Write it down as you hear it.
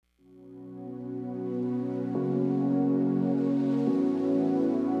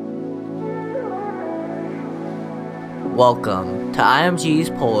Welcome to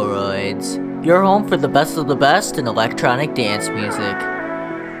iMG's Polaroids, your home for the best of the best in electronic dance music.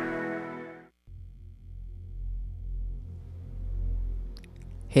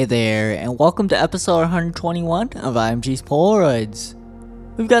 Hey there, and welcome to episode 121 of iMG's Polaroids.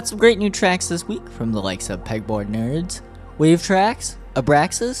 We've got some great new tracks this week from the likes of Pegboard Nerds, Wave Tracks,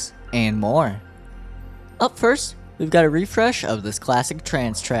 Abraxas, and more. Up first, we've got a refresh of this classic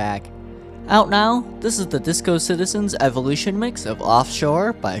trance track. Out now, this is the Disco Citizens Evolution mix of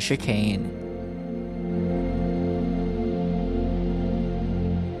Offshore by Chicane.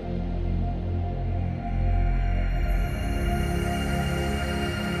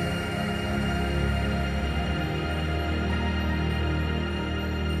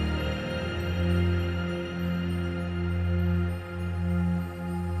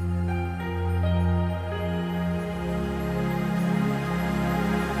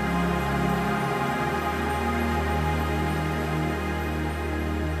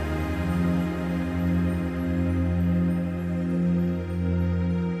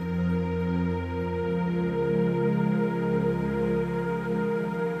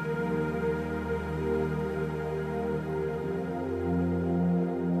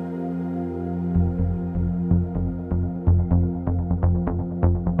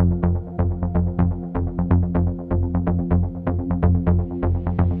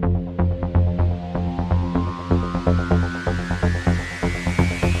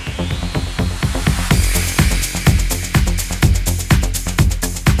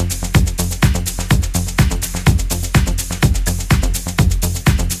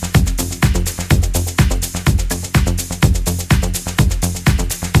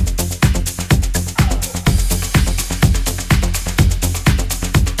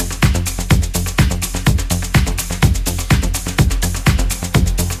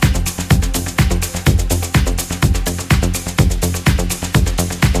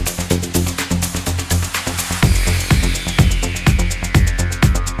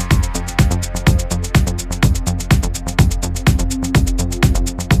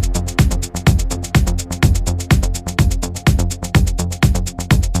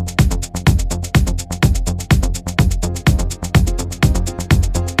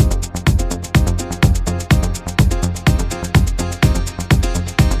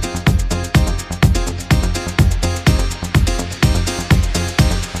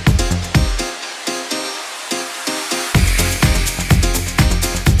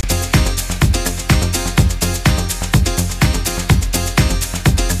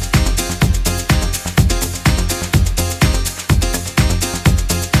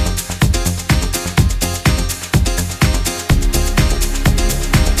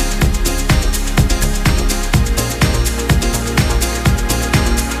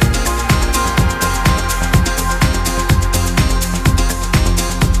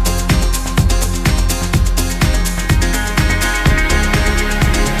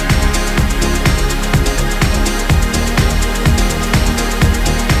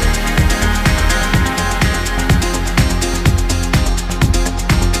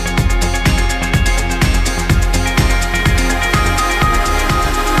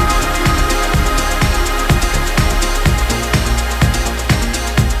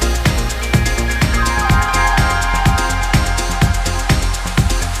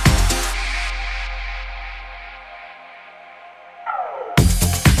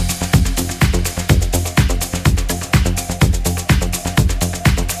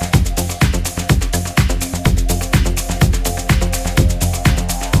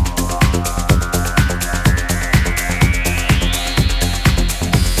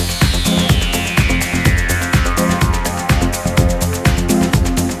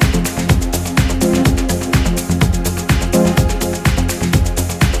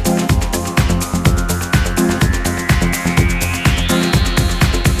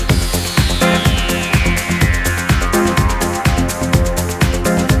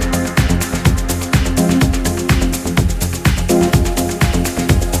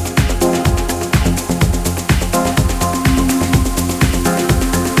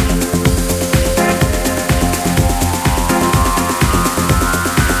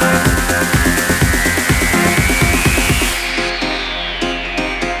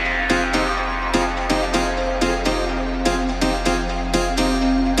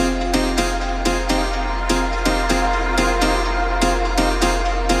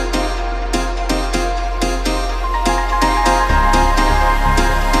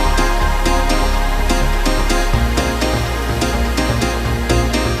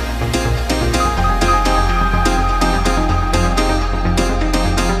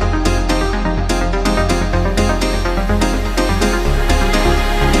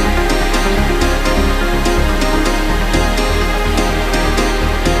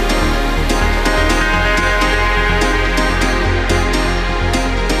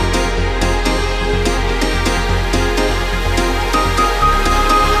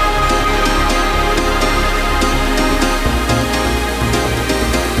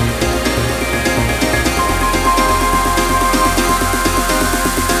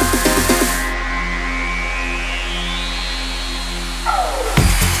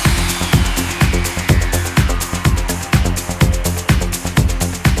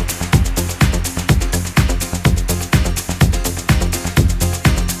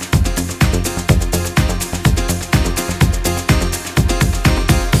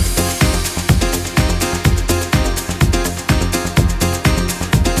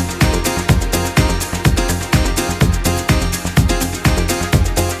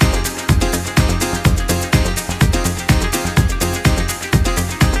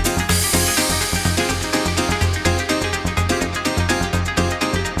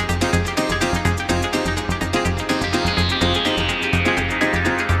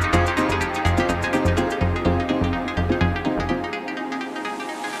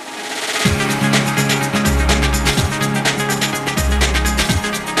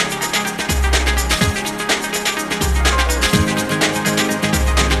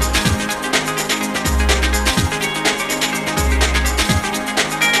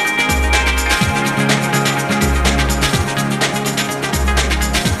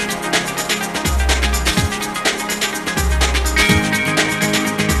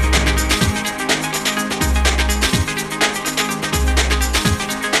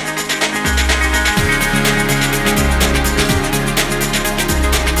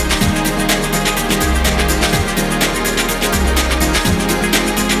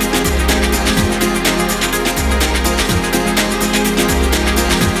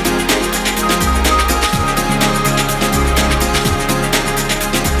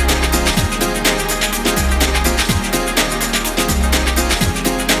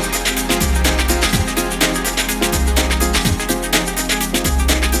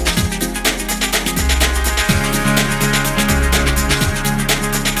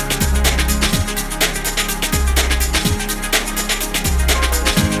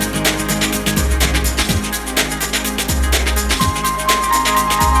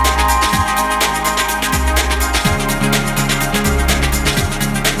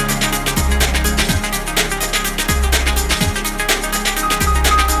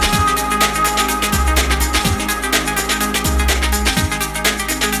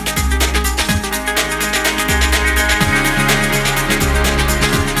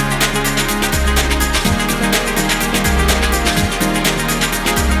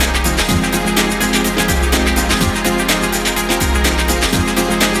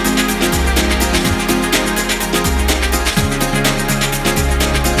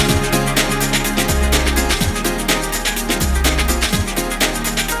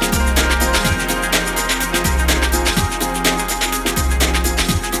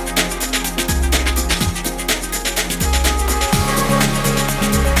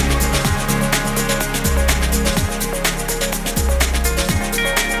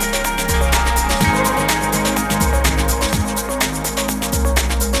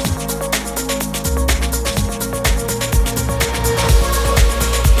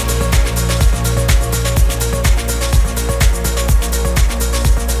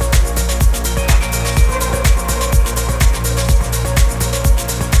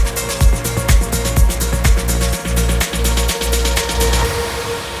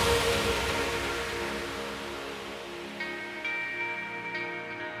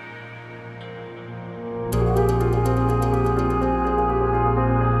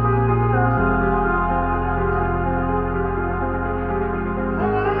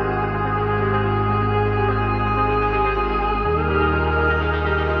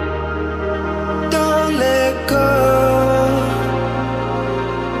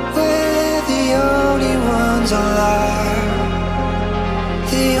 souls alive.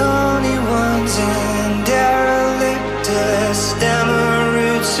 The only ones in derelict to stem a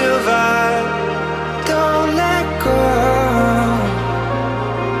root survive. Don't let go.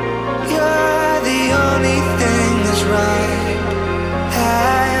 You're the only thing that's right.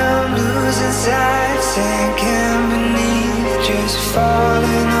 I am losing sight, sinking beneath, just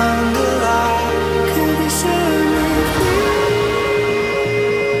falling under light. Could you set me free?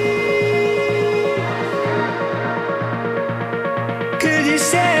 Could you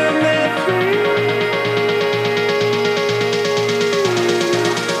set me free?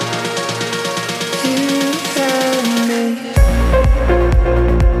 You and me.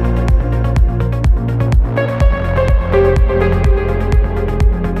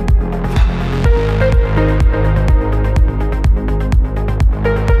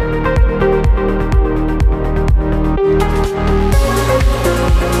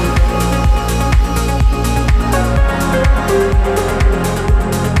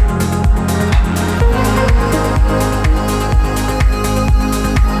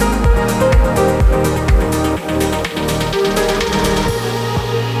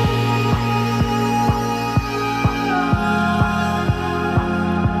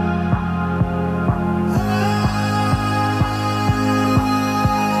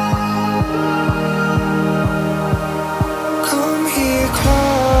 Come here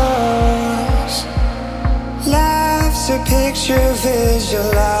close. Life's a picture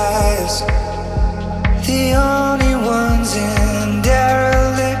visualized. The only ones in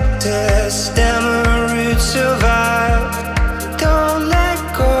derelict to stem a root survive. Don't let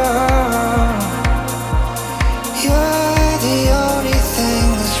go. You're the only thing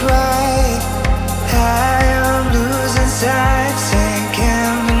that's right. I am losing sight,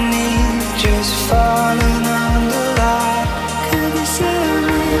 sinking beneath, just falling under light. Could you set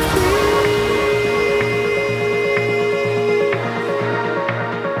me free?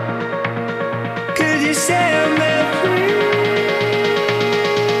 Could you set me free?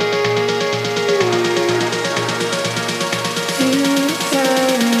 You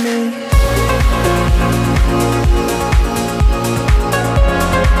and me.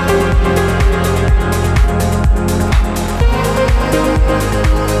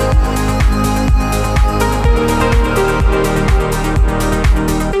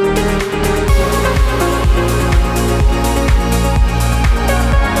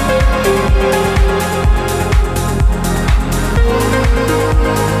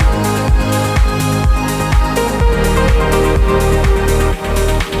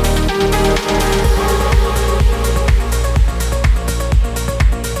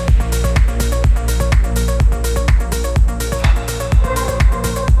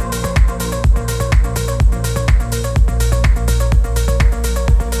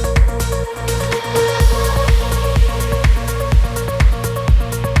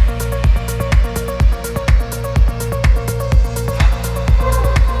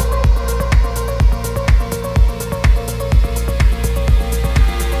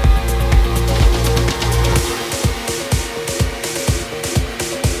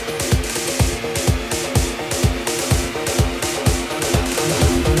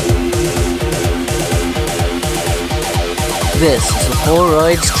 This is the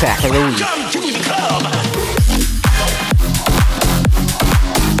Polaroids track of the week.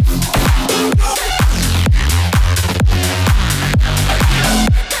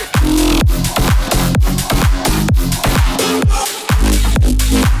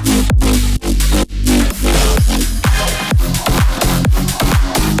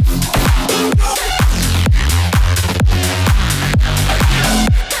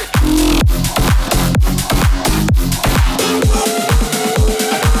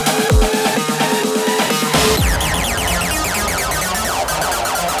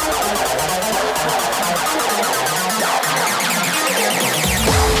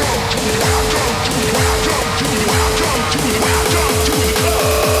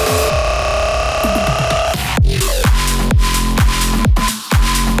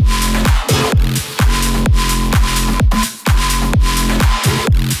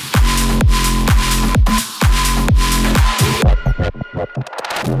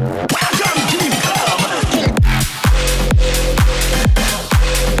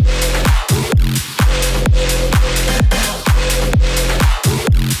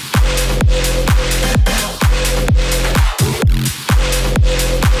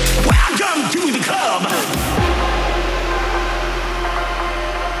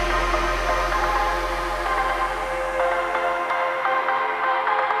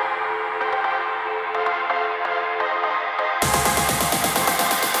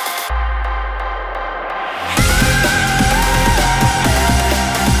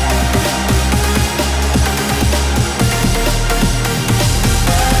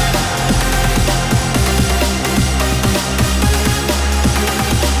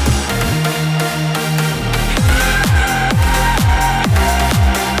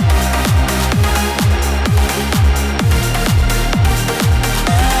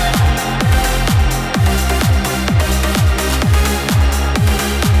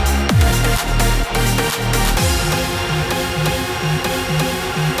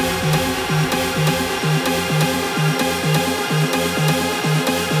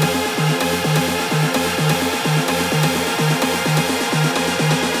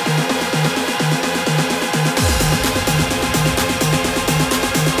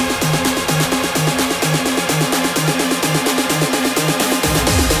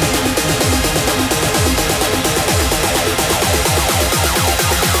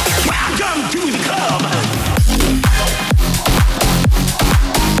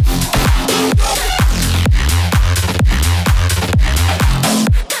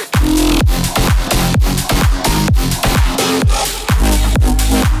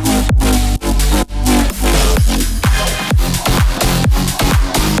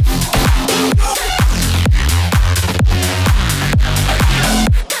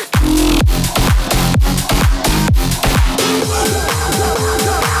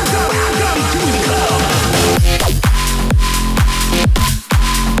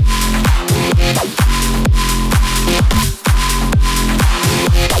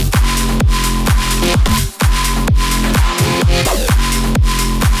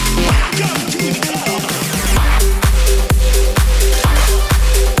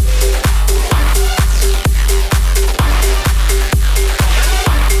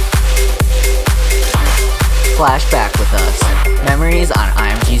 with us. Memories on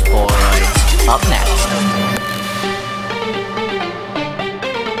iMG's Polaroids. Up next.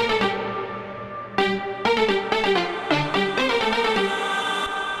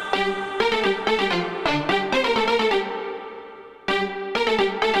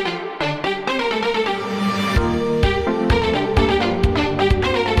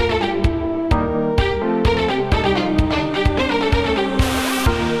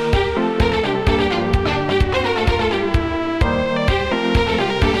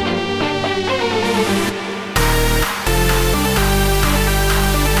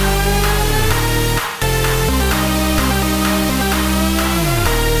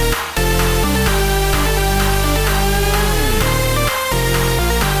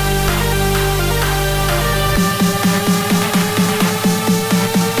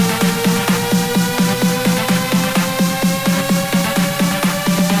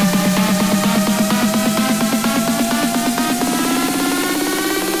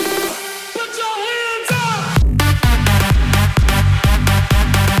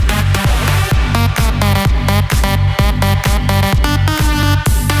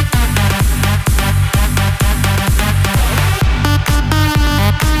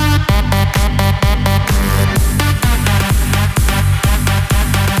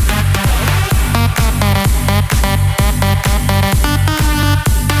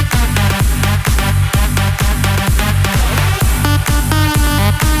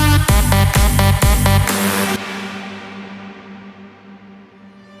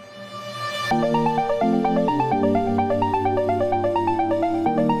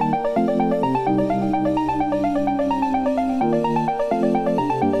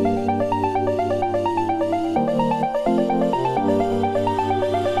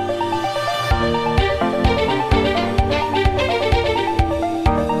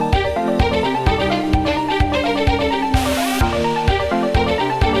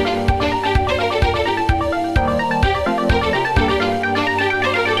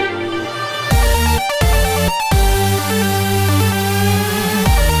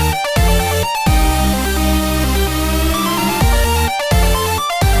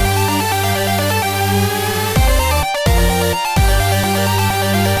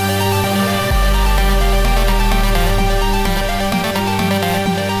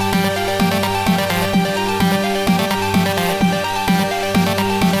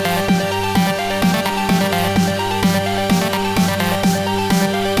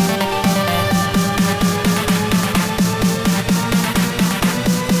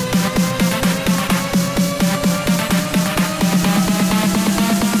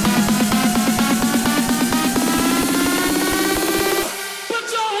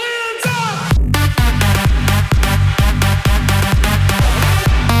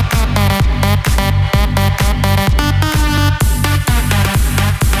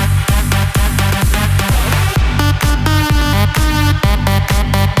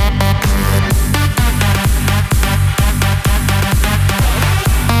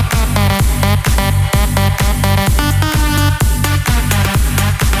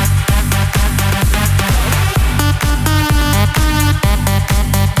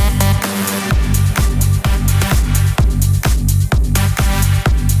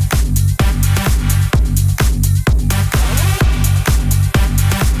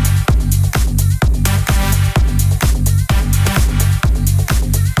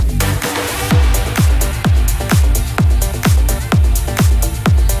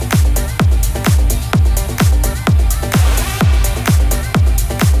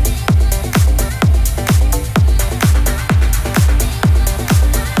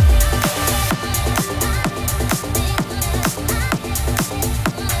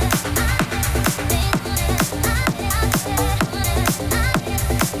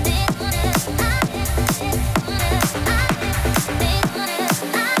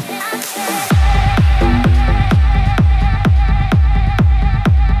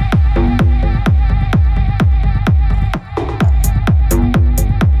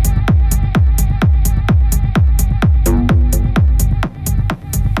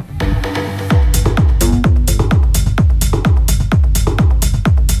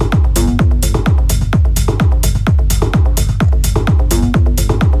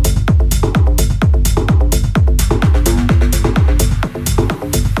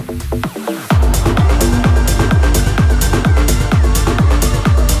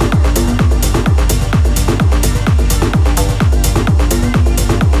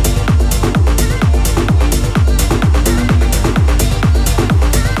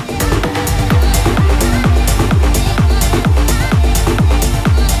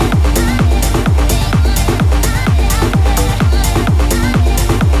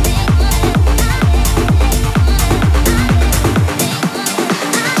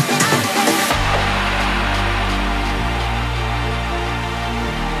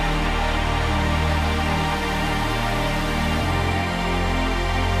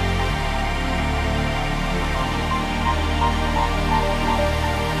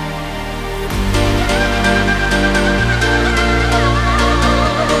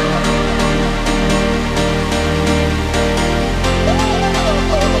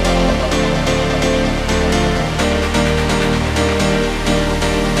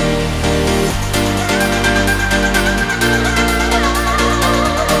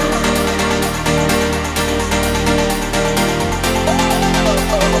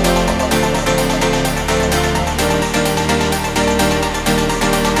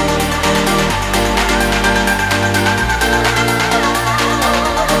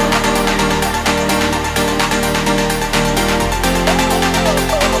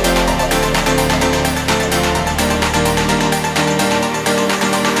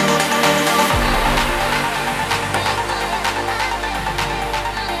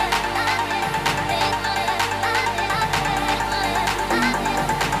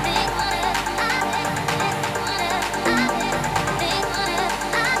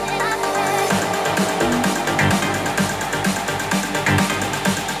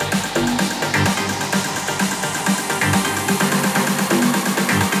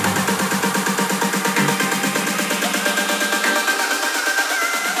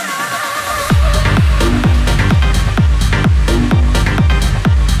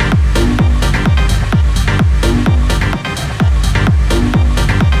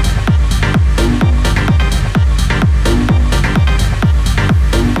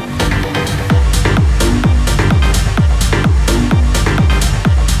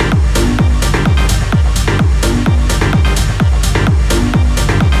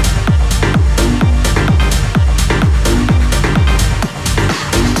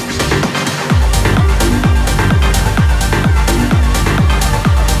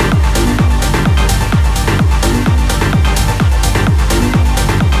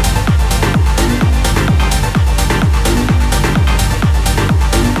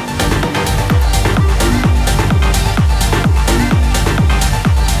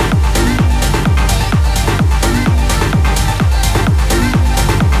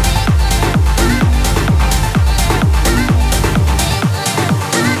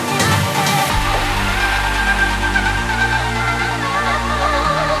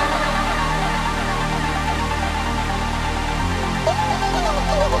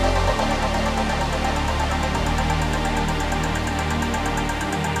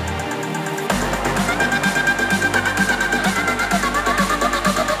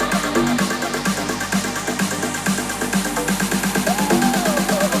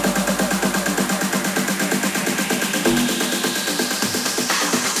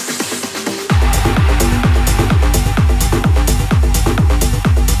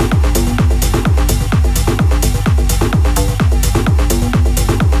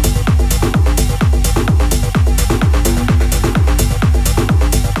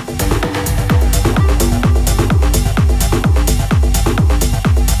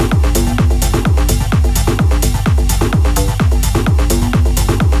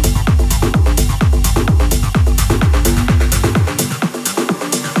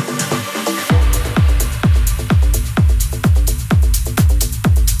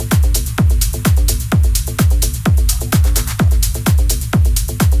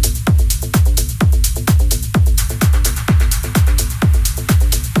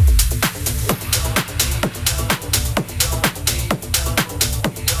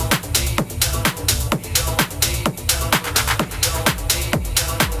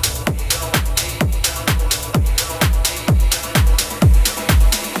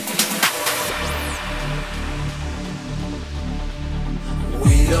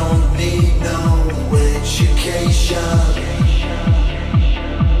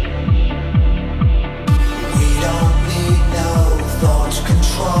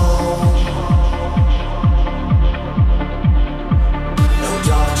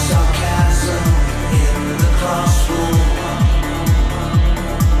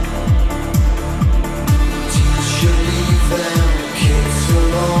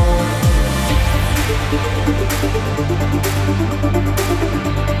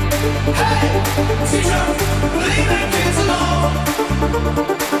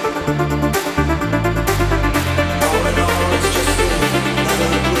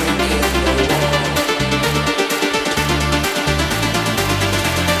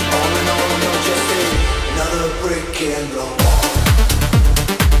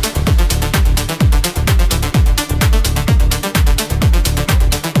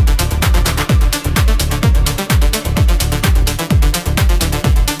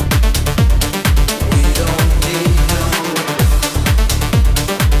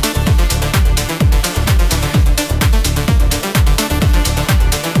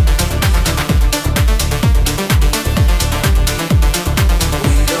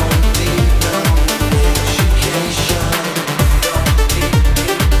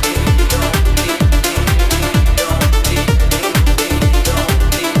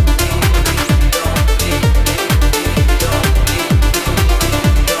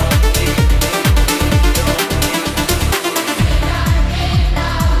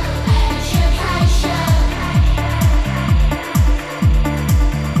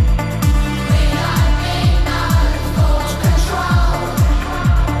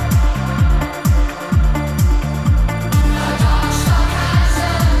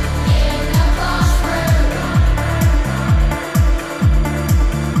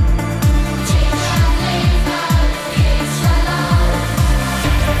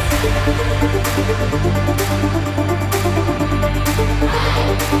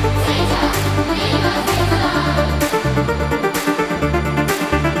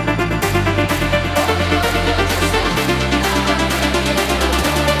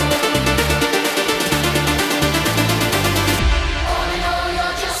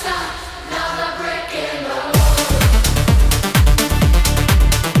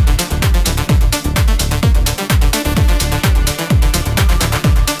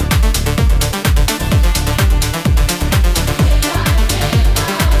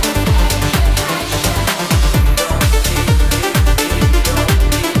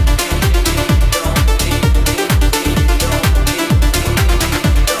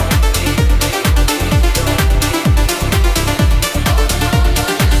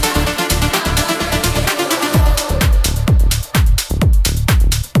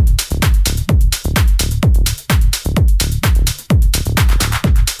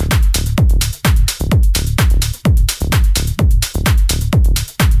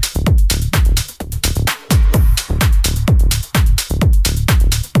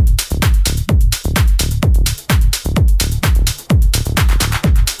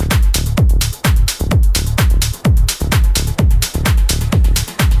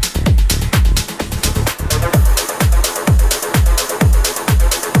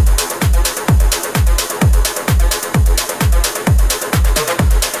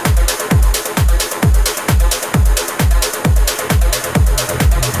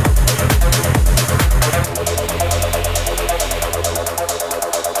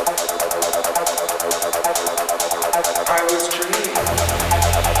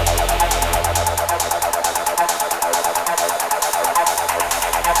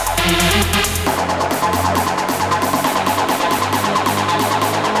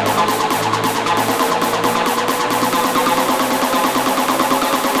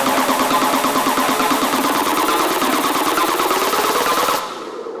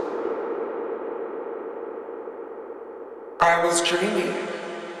 I was dreaming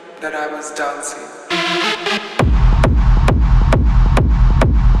that I was dancing.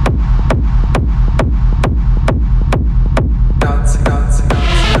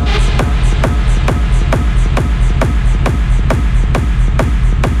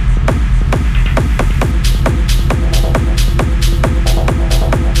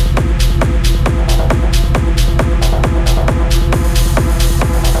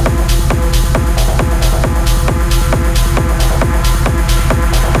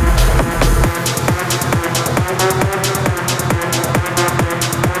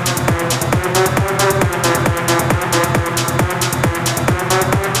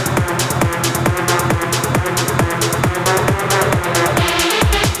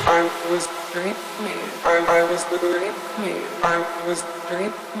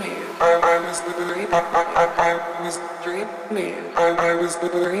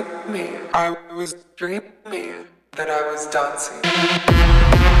 I was dreaming. that I was dancing.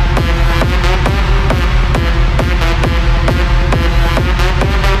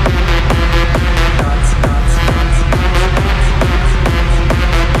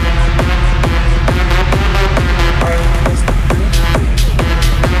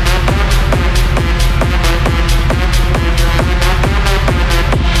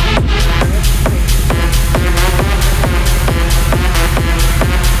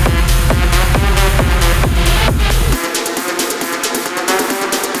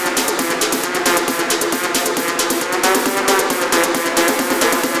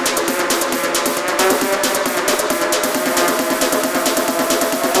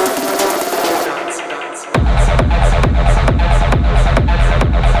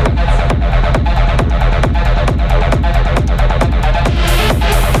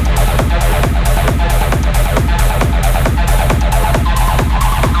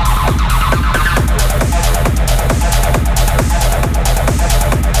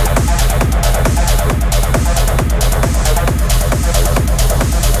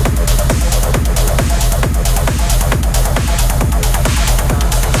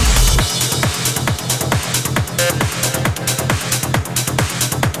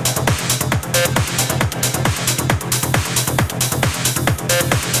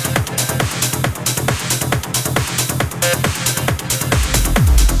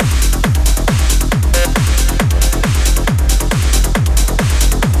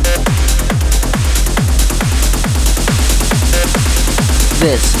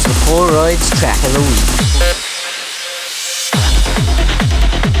 This is the Polaroids track of the week.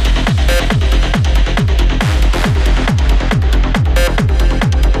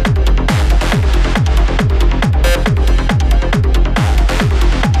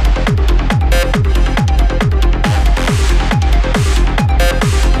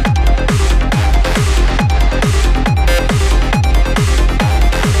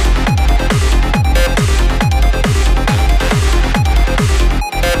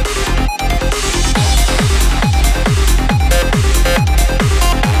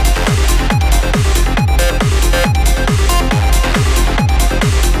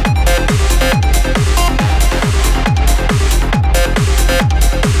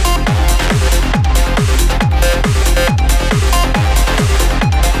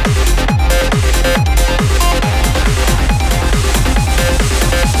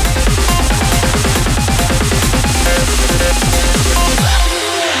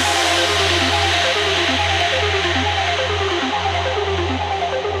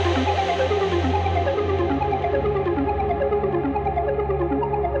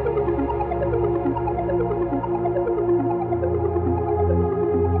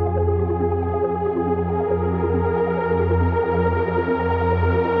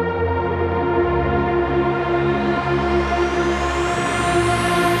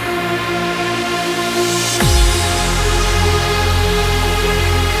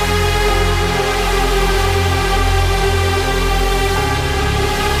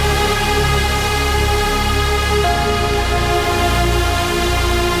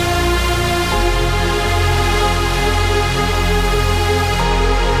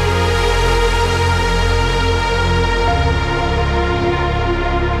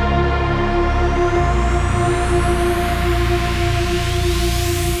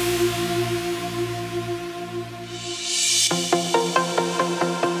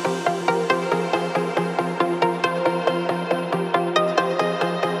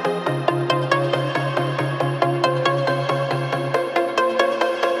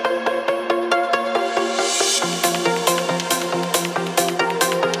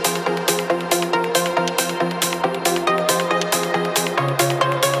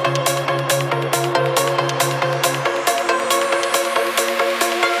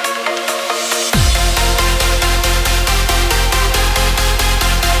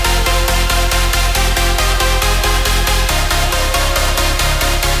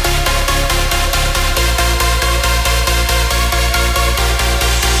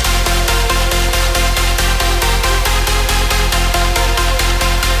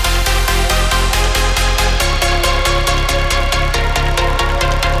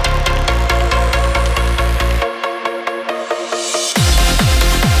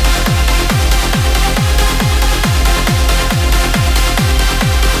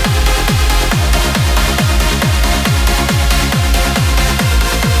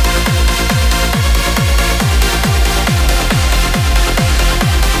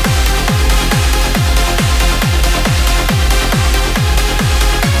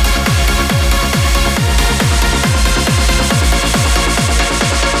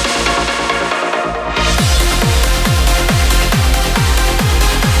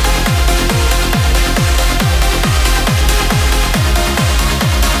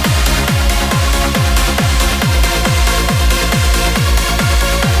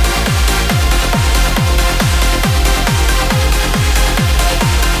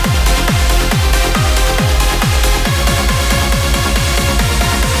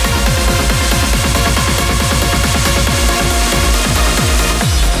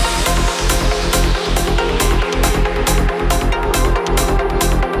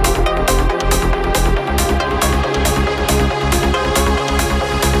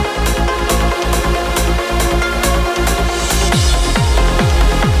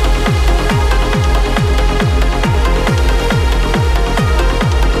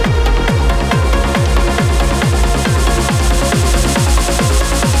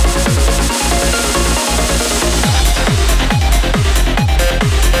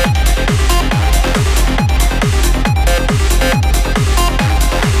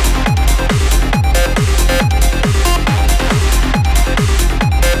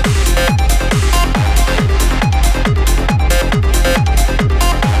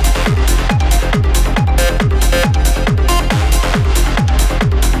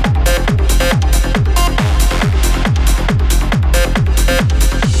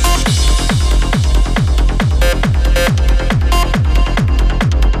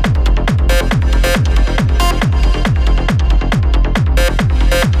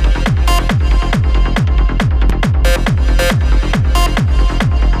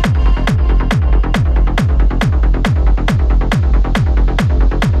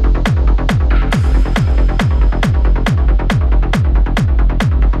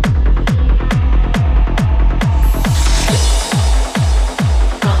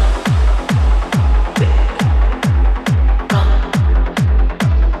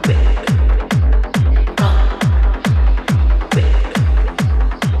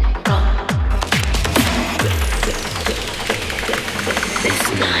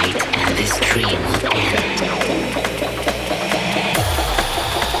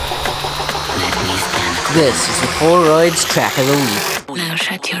 This is the Polaroids track of the week. Now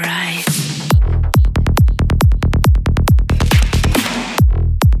shut your eyes.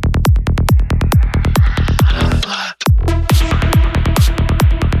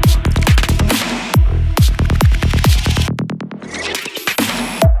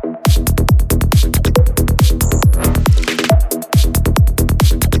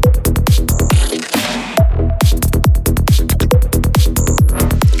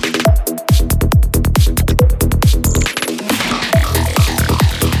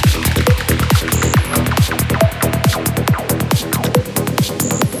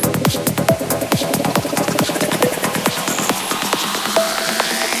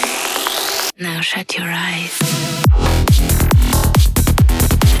 Now shut your eyes.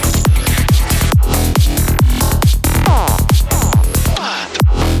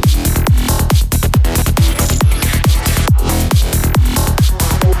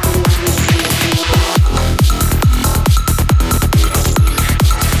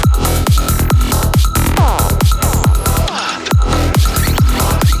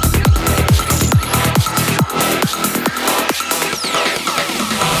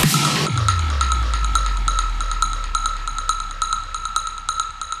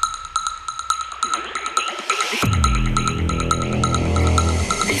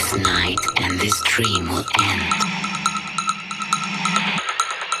 This night and this dream will end.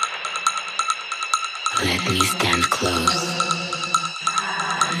 Let me stand close.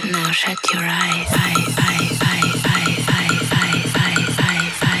 Now shut your eyes.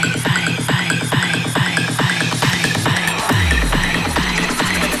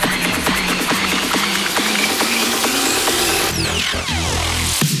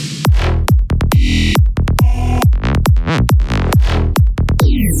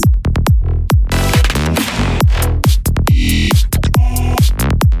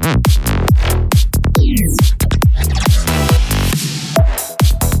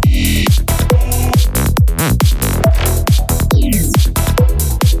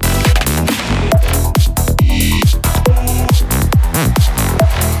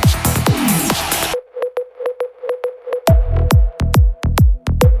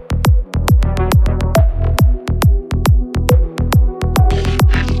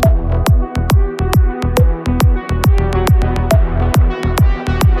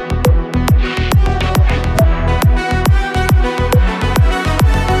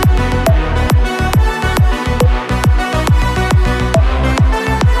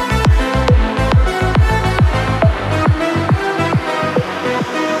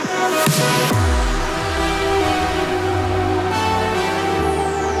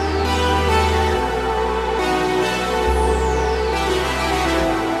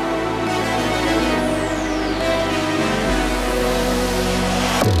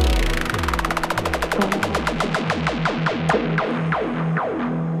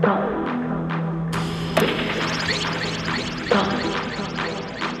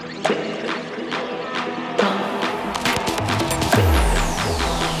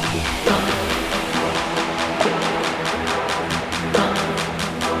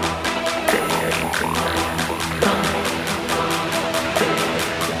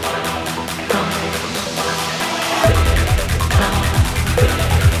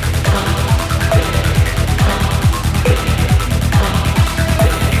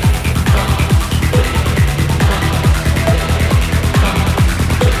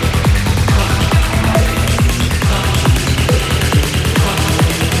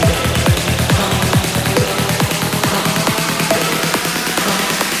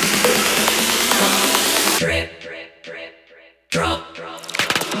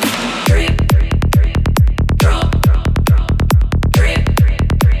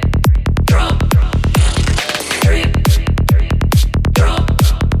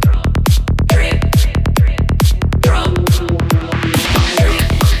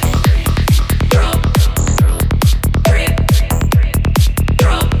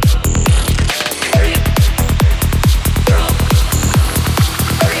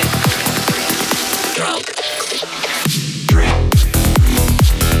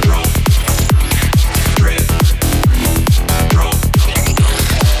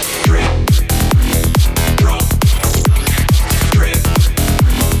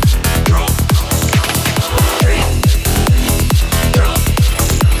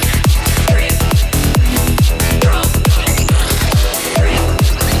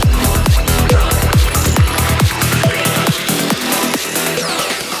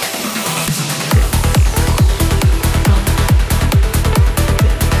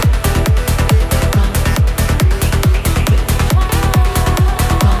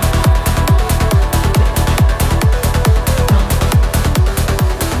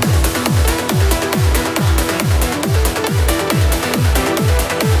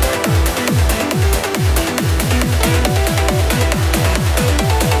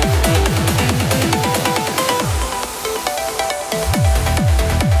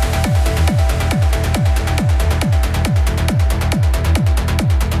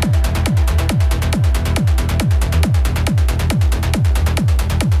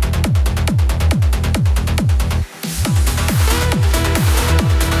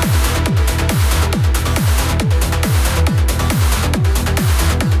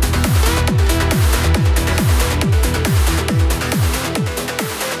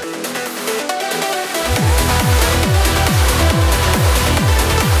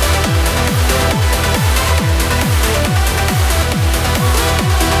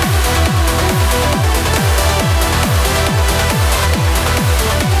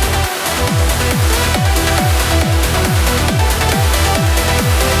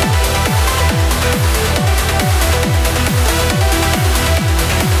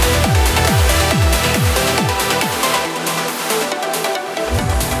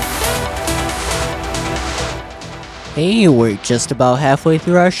 Hey, we're just about halfway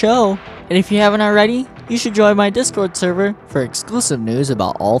through our show, and if you haven't already, you should join my Discord server for exclusive news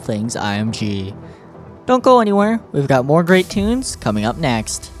about all things iMG. Don't go anywhere, we've got more great tunes coming up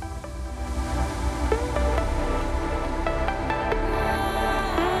next.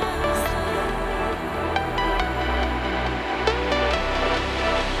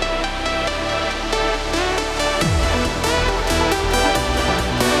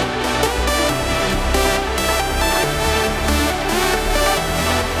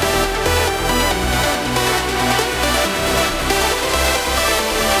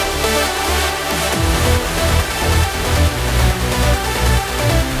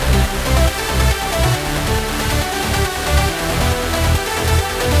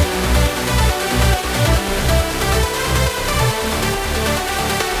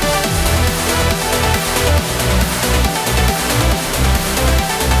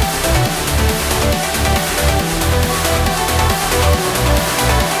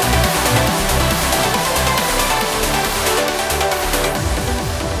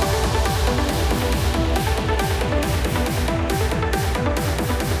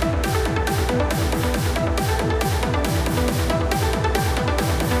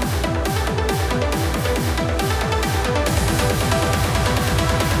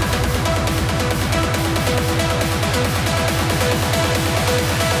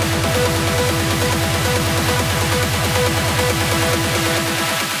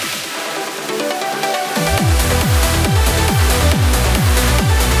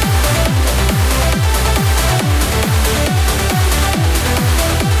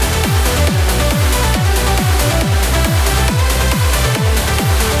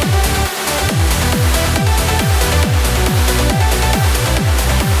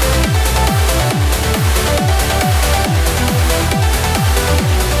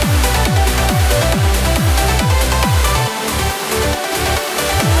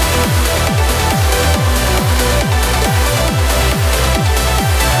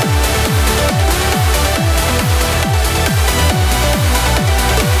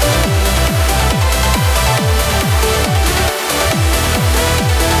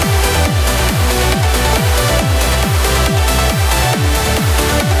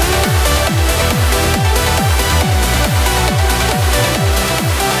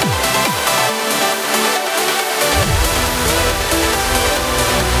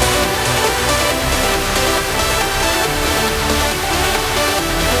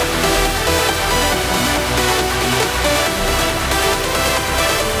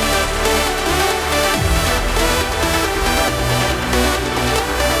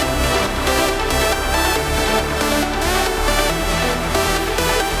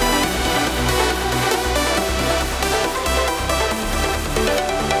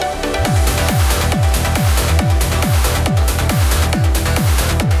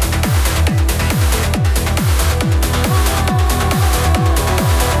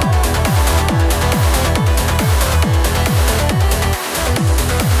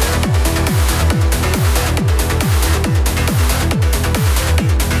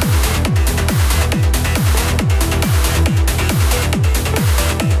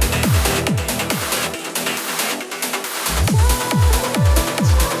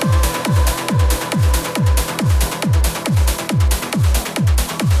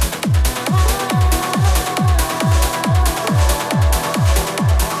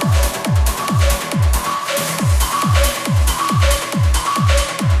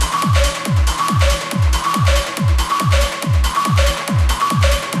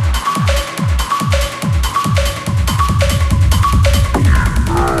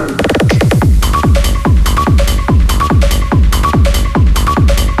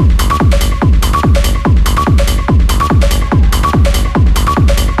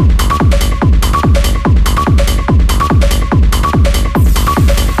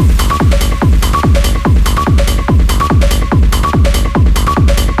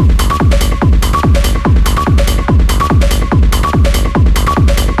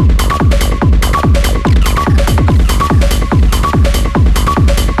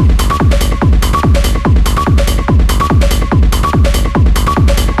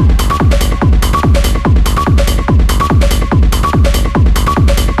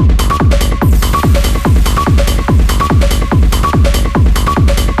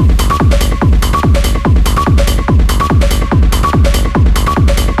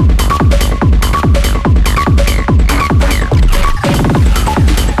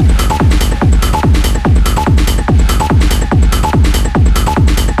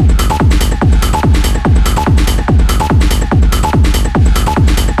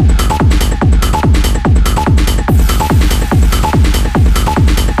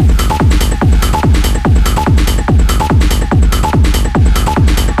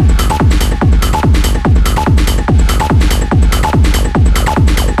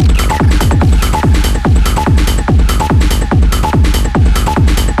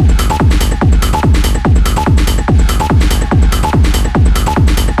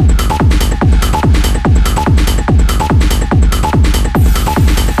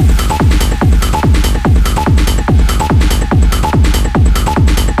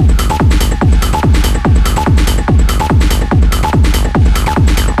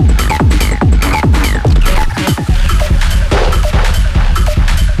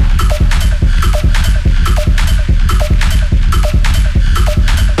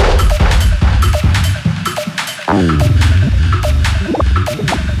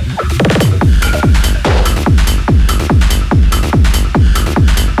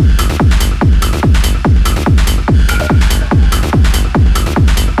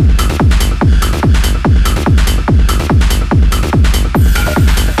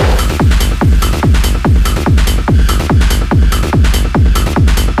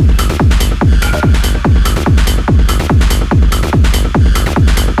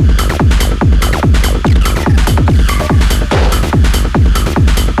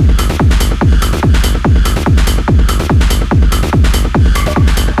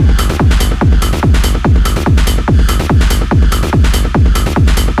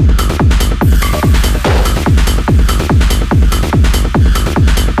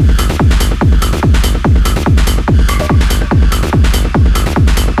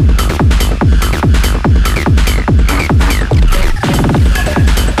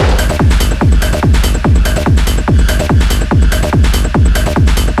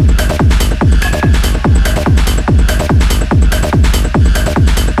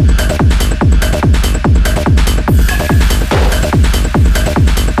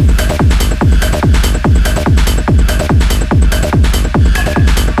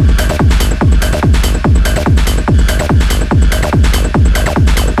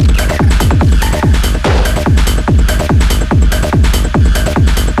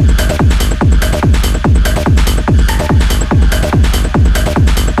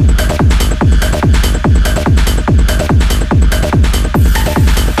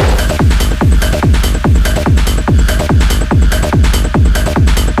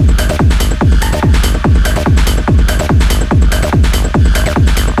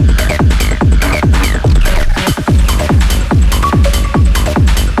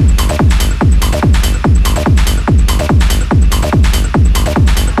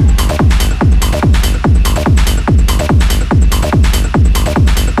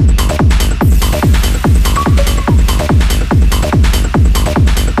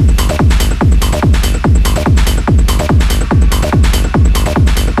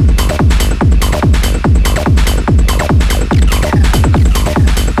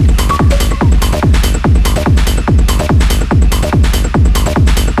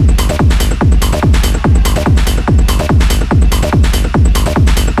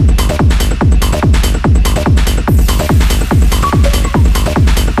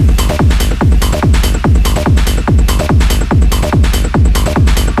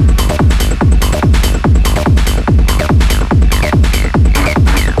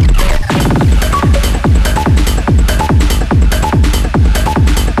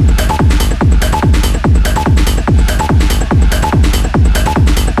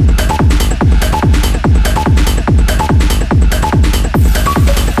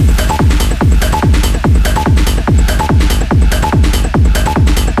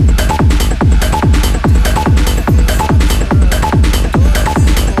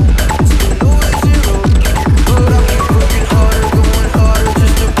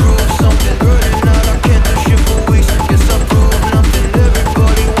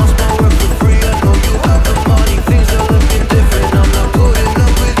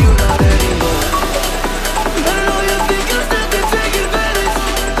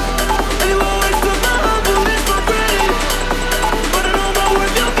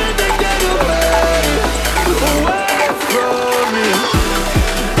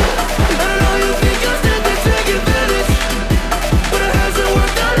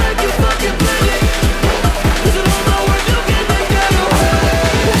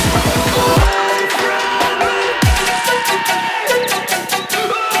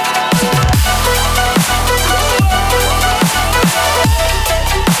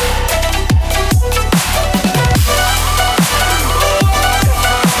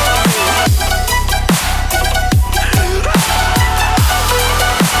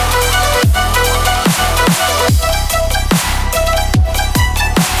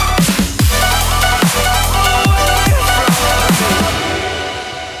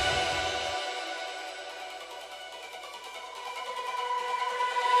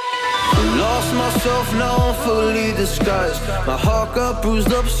 got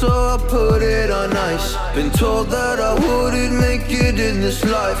bruised up, so I put it on ice. Been told that I wouldn't make it in this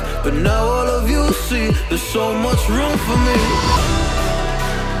life, but now all of you see there's so much room for me.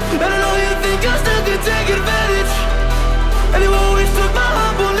 And I know you think I still can take advantage, and you always took my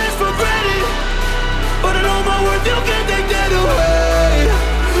humbleness for granted, but I know my worth, you can't take that away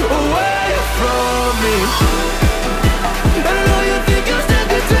from me. And I know you think I still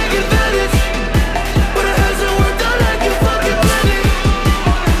can take advantage, but it hasn't worked out like you fucking planned it.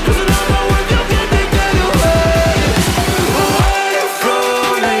 'Cause I know my worth, you can't take that away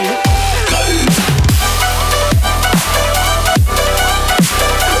from me.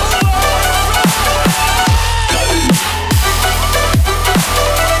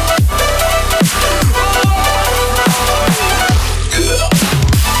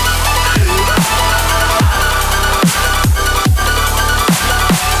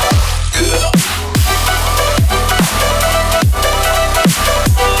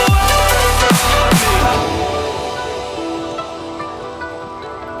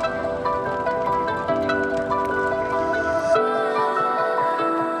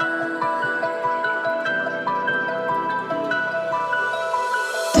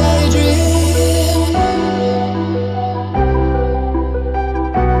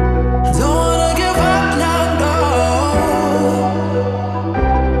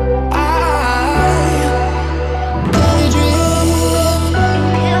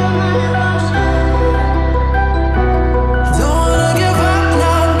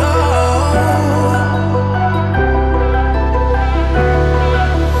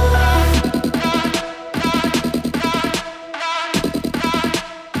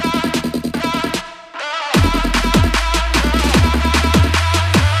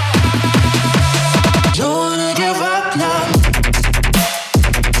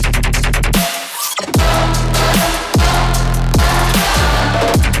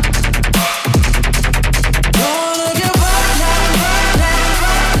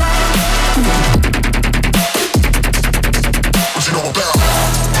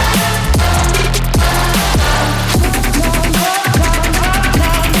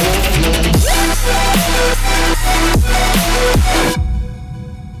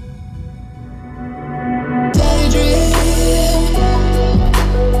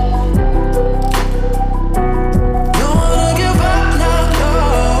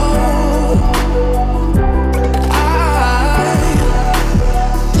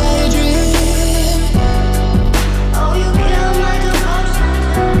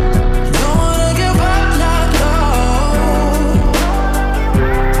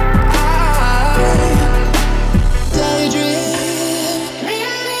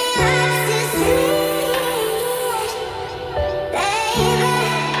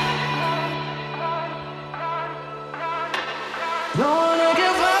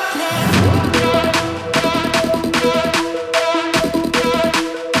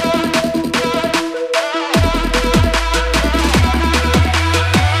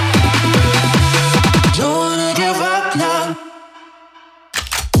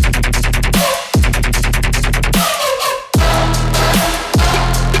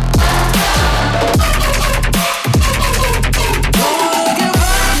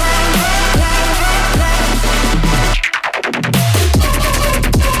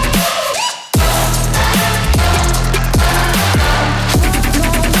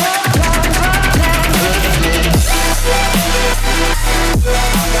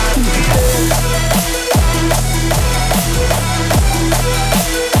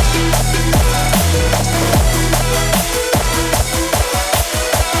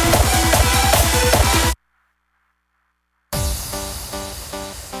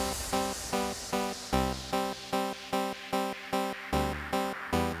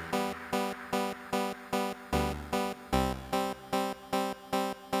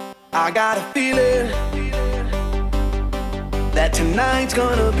 I got a feeling that tonight's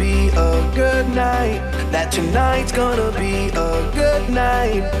gonna be a good night. That tonight's gonna be a good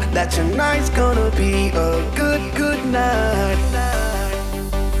night. That tonight's gonna be a good night.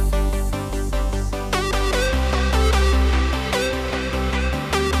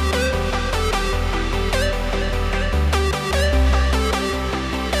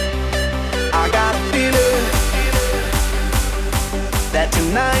 I got a feeling that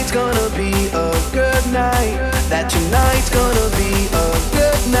tonight's gonna be a good night. That tonight's gonna be a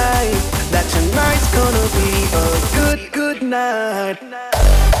good night. That tonight's gonna be a good night.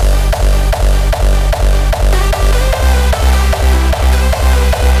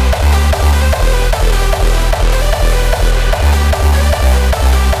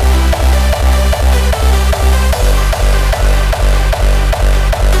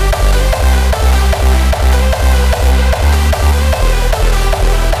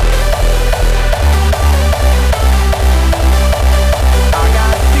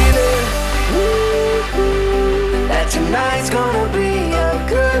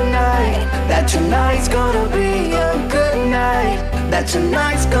 that tonight's gonna be a good night. That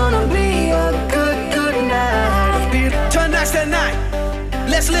tonight's gonna be a good night. Tonight's the night,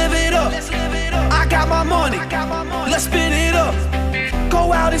 let's live it up. I got my money, let's spin it up.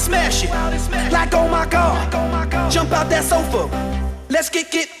 Go out and smash it, like oh my god. Jump out that sofa, let's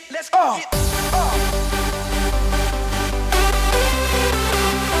kick it off.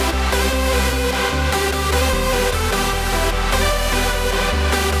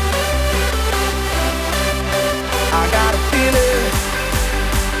 I got a feeling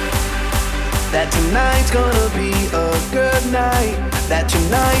that tonight's gonna be a good night. That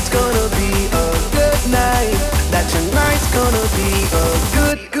tonight's gonna be a good night. That tonight's gonna be a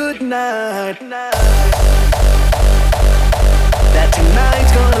good night. That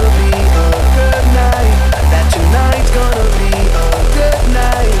tonight's gonna be a good night. That tonight's gonna be a good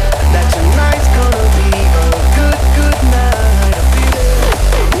night. That tonight's gonna be a good night. I feel it.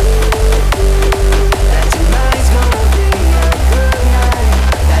 That tonight's gonna be a good night.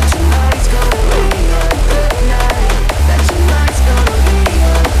 That tonight's gonna be a good night. That tonight's gonna be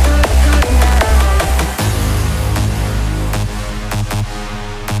a good night.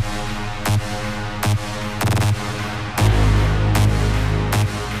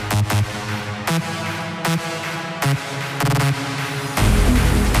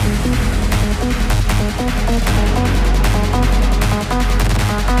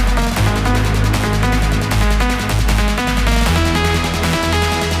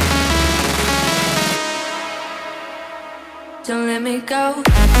 Don't let me go.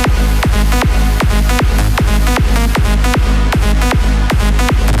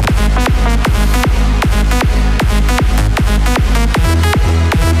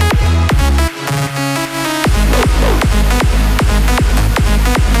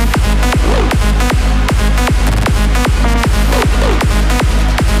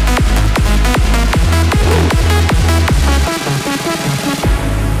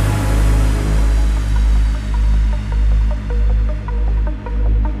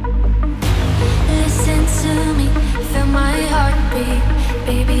 Listen to me, feel my heartbeat.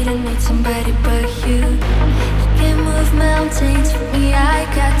 Baby, I need somebody but you. You can move mountains for me, I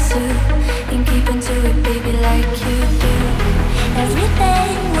got to. And keep into it, baby, like you do.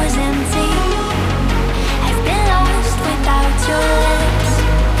 Everything was empty. I've been lost without your lips.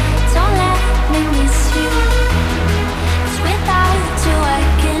 Don't let me miss you. 'Cause without you I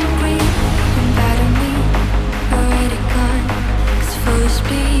can't breathe. And part of me already gone. 'Cause most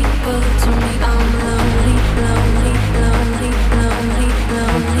people told me I'm lonely, lonely, lonely, lonely,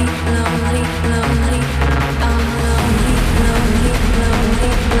 lonely, lonely, lonely. I'm lonely, lonely, lonely,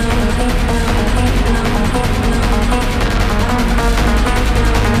 lonely, lonely, lonely, lonely. I'm lonely,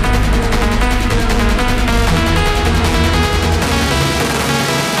 lonely, lonely.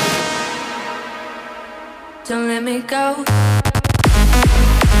 Don't let me go.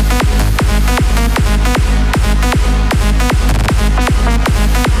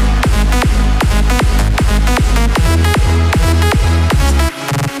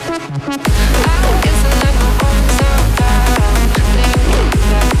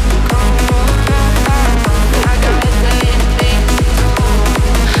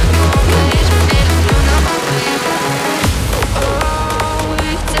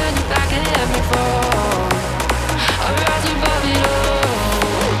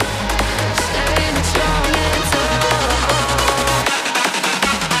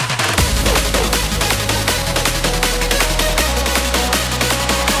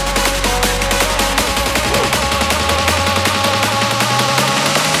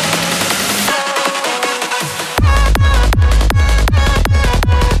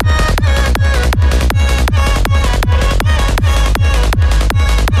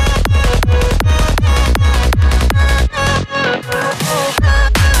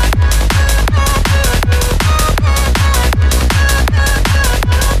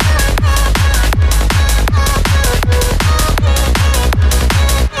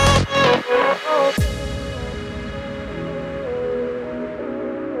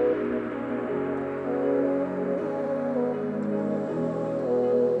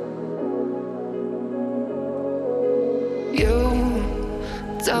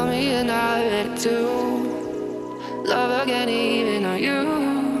 Tell me you're not ready to love again, even though you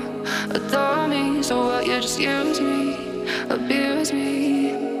adore me. So what, you just use me, abuse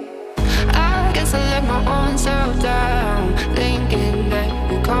me. I guess I let my own self down, thinking that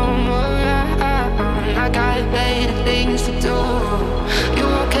you come around. I got better things to do. You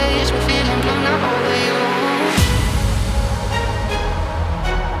okay, it's me feeling blue, not over you.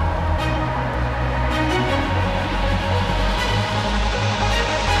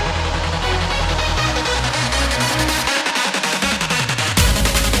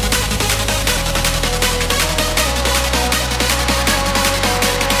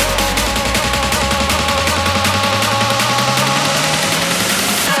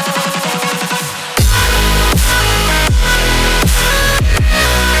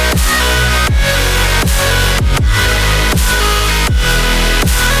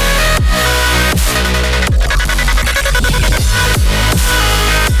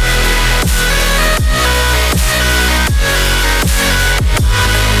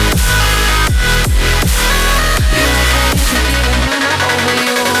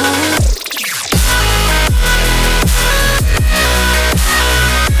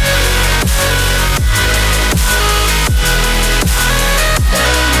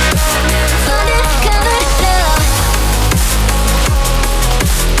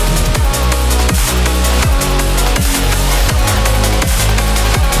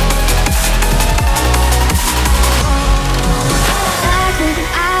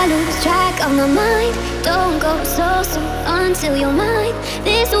 till you're mine.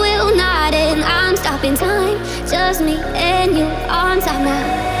 This will not end, I'm stopping time. Just me and you on top now.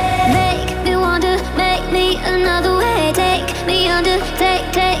 Make me wonder, make me another way. Take me under,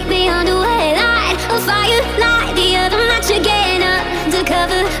 take me underway. Light a fire, light the other match again.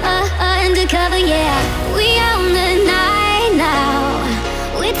 Undercover, undercover, yeah. We own the night now.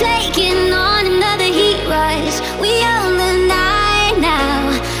 We're taking on another heat rush. We own the night now.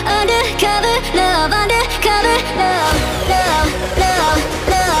 Undercover love, undercover love, love, love,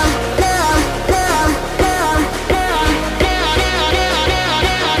 love, love, love, love, love,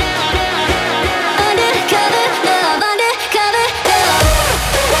 undercover love, undercover love.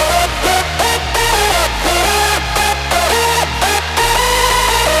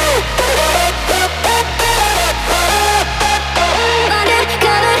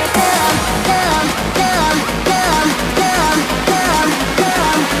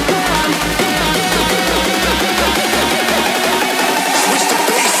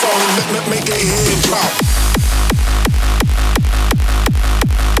 Make their head drop.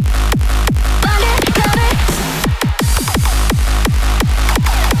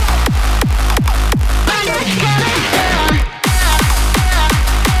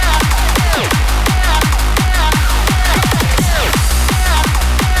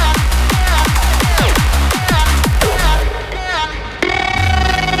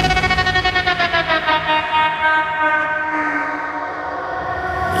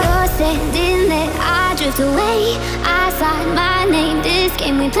 Standing there, I drift away. I sign my name, this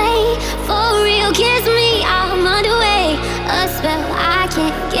game we play. For real, kiss me, I'm underway. A spell I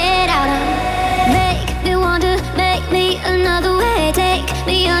can't get out of. Make me wonder, make me another way. Take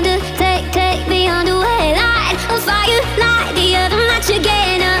me under, take me underway. Light a fire, light the other match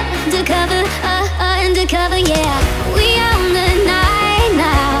again. Undercover, undercover, yeah. We own the night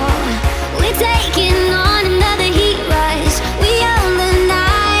now. We're taking on another heat rush. We own the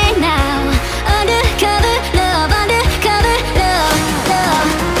night now. Undercover love, undercover love, love,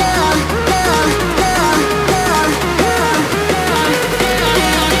 love, love, love, love, love, love.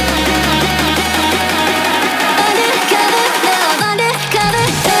 Undercover love, undercover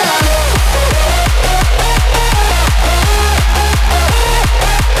love.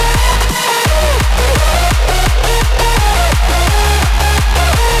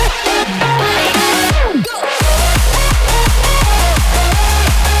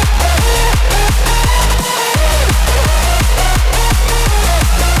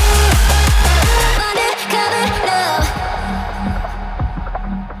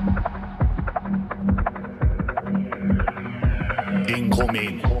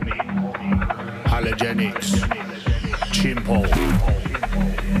 Incoming, halogenics, chimpo.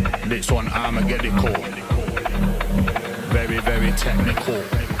 This one Armageddon, very, very technical.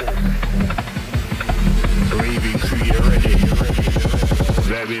 Raving crew, you ready?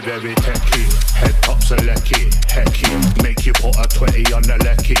 Very, very techy. Head top selecty, hecky. Make you put a 20 on the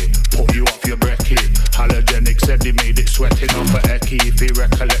lecky. Put you off your brekkie. Halogenic said he made it sweating off a ecky. If he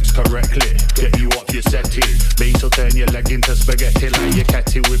recollects correctly, get you off your settee. Base will turn your leg into spaghetti like your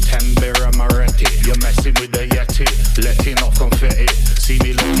catty with 10 beer amaretti. You're messing with the Yeti, letting off confetti. See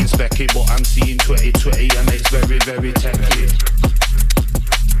me looking specky, but I'm seeing 2020 and it's very, very techy.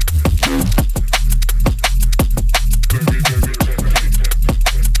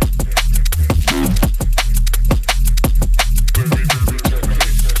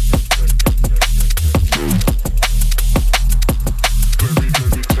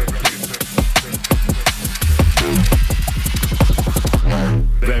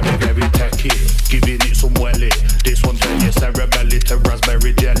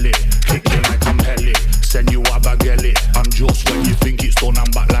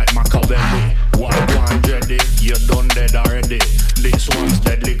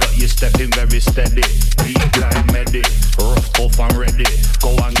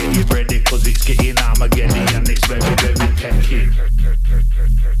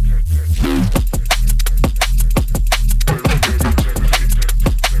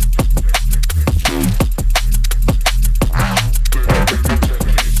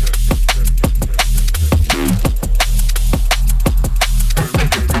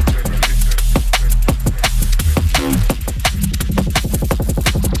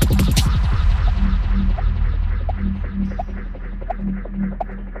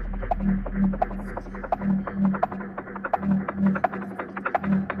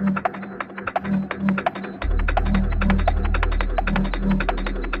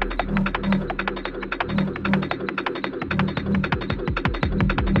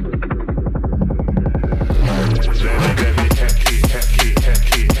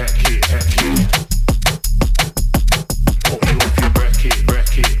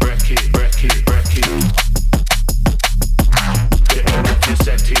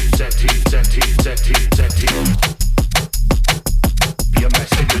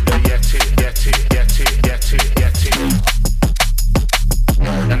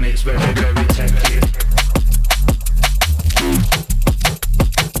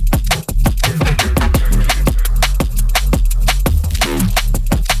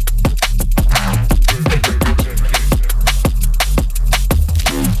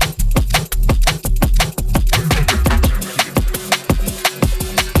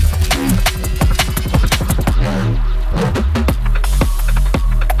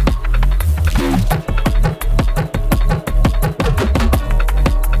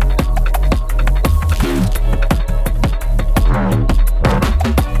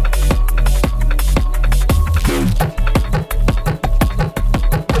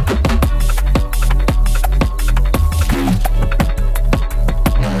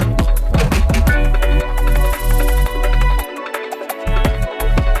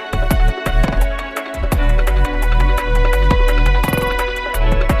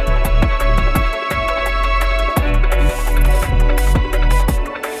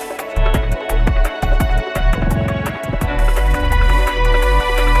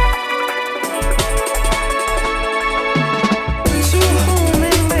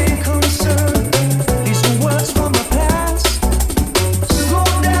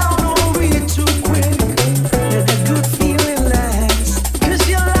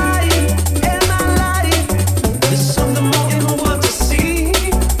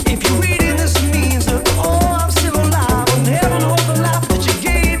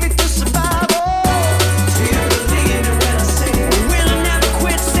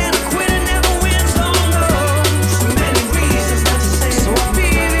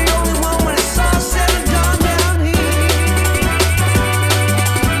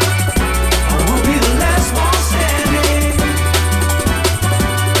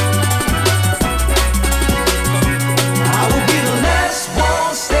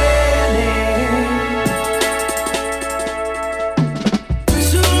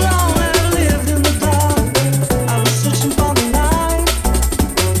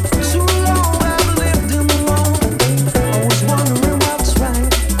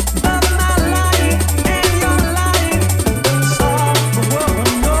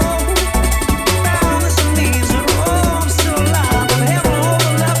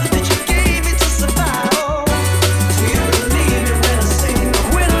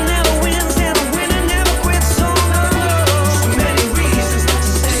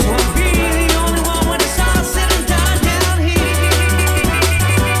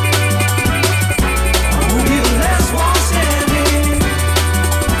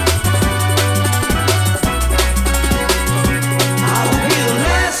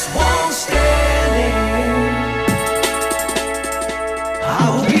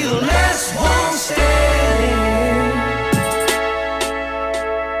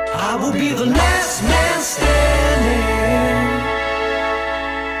 be the last man standing.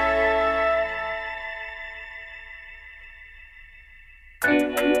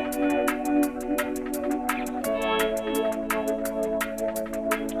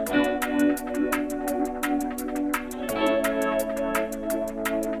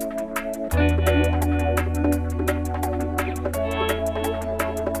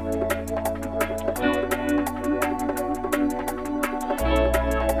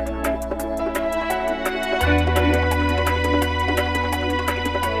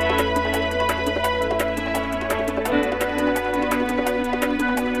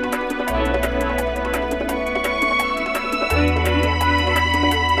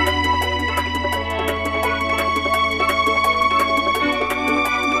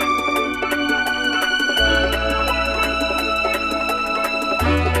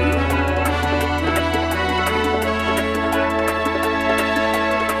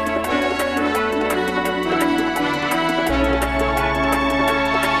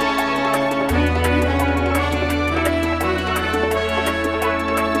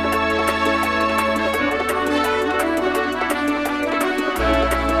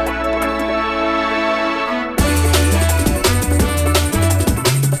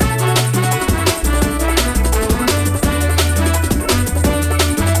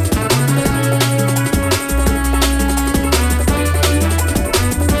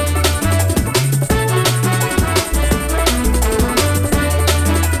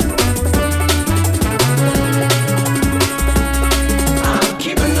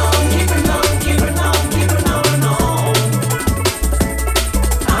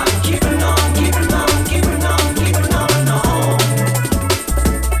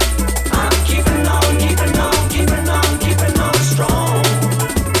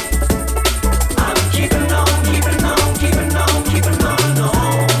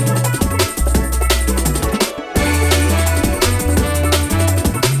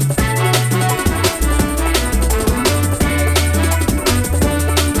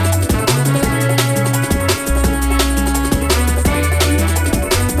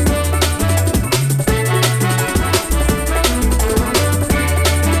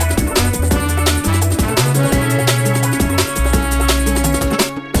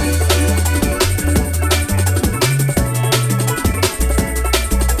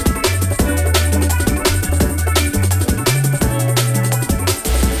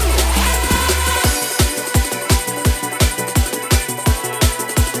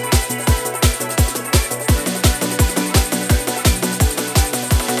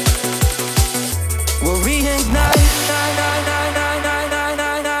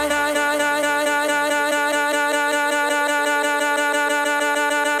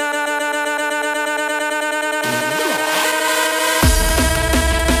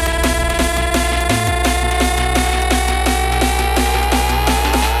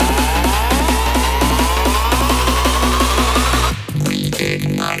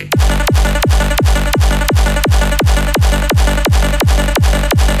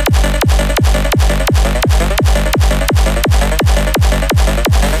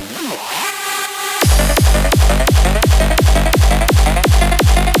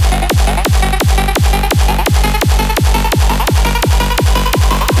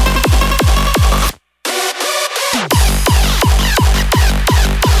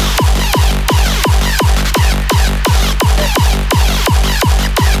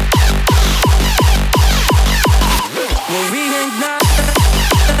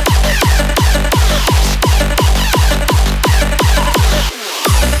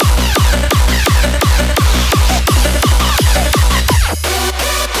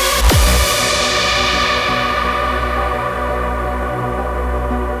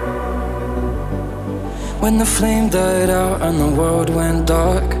 When the flame died out and the world went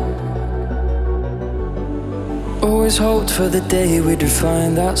dark, always hoped for the day we'd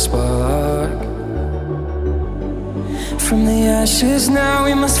find that spark. From the ashes now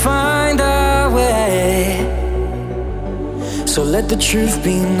we must find our way. So let the truth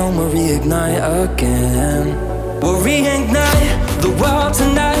be known, we'll reignite again. We'll reignite the world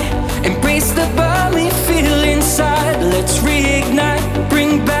tonight, embrace the burn we feel inside. Let's reignite,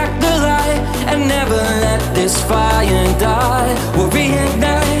 bring back the light, and never let this fire die. We'll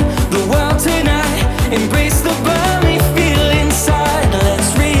reignite the world tonight, embrace the burn we feel inside.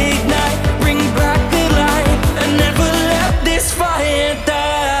 Let's reignite, bring back the light, and never let this fire die.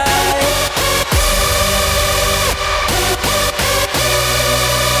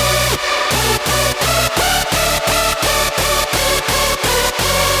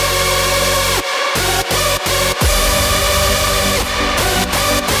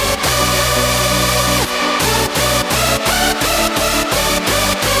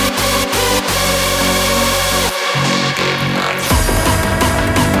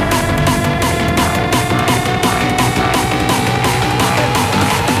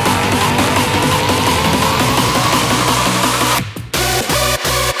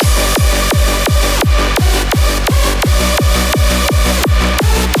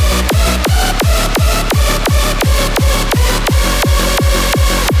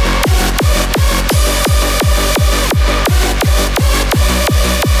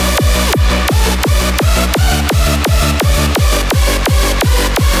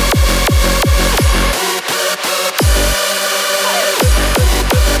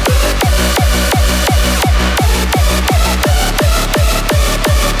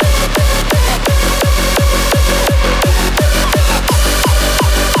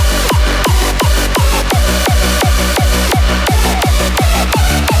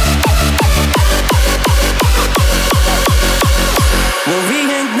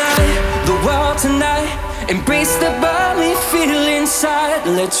 inside.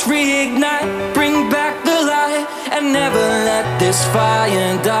 Let's reignite, bring back the light, and never let this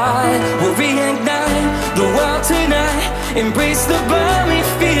fire die. We'll reignite the world tonight, embrace the burn we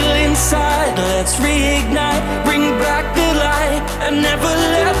feel inside. Let's reignite, bring back the light, and never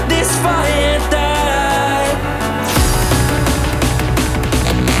let this fire die.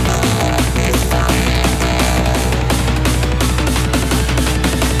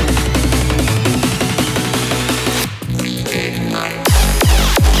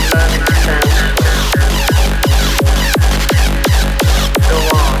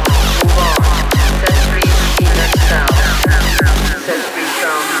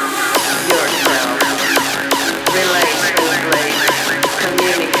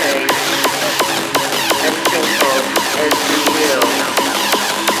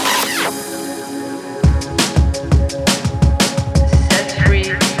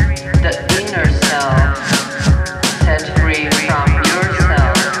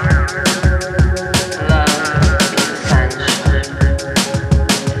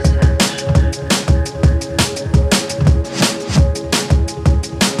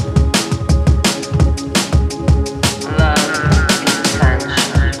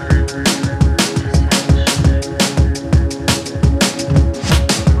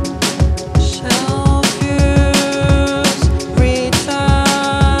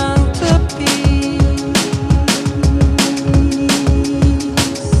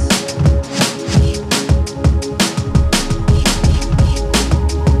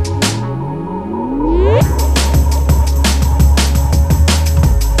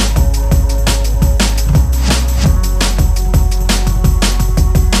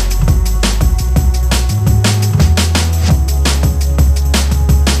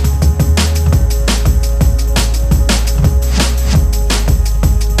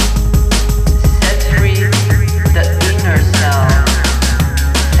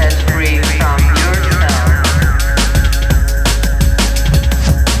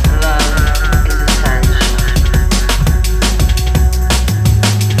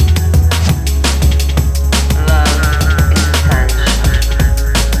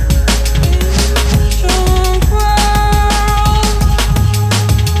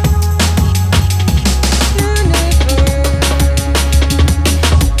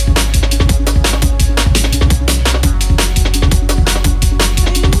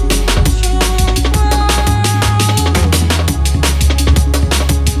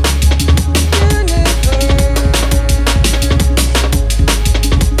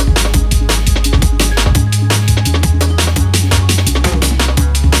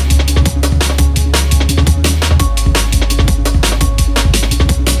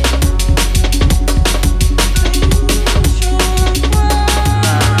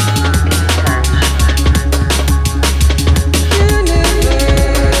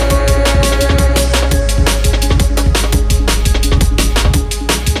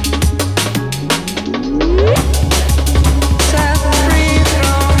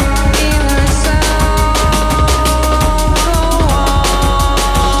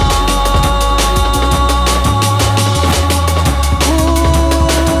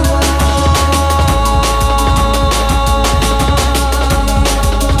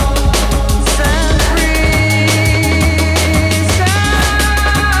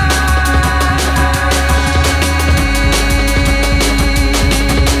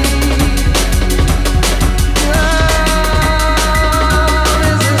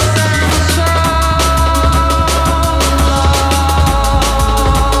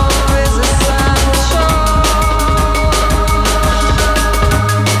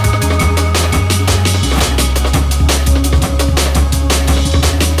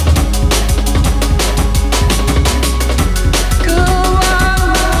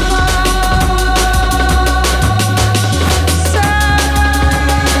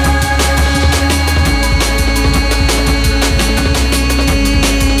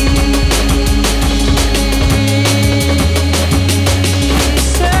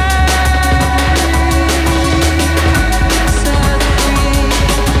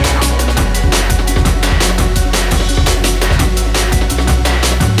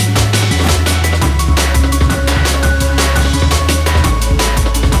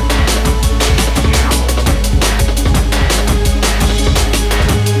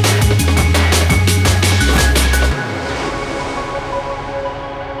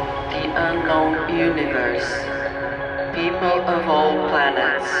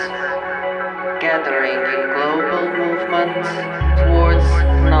 gathering in global movement towards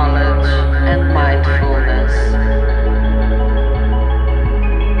knowledge and mindfulness.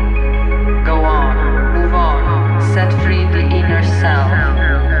 Go on, move on, set free the inner self.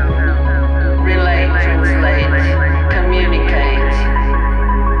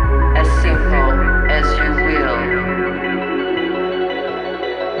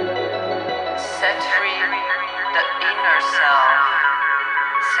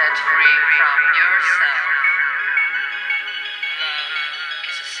 free from yourself. Love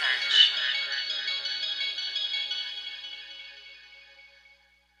is essential.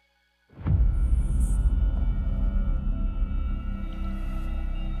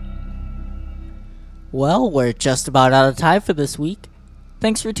 Well, we're just about out of time for this week.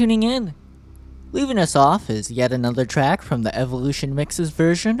 Thanks for tuning in. Leaving us off is yet another track from the Evolution Mix's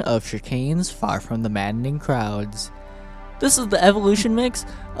version of Chicane's Far From the Maddening Crowds. This is the Evolution Mix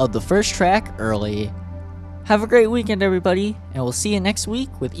of the first track, Early. Have a great weekend, everybody, and we'll see you next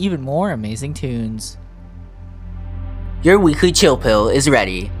week with even more amazing tunes. Your weekly chill pill is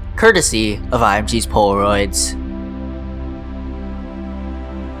ready, courtesy of iMG's Polaroids.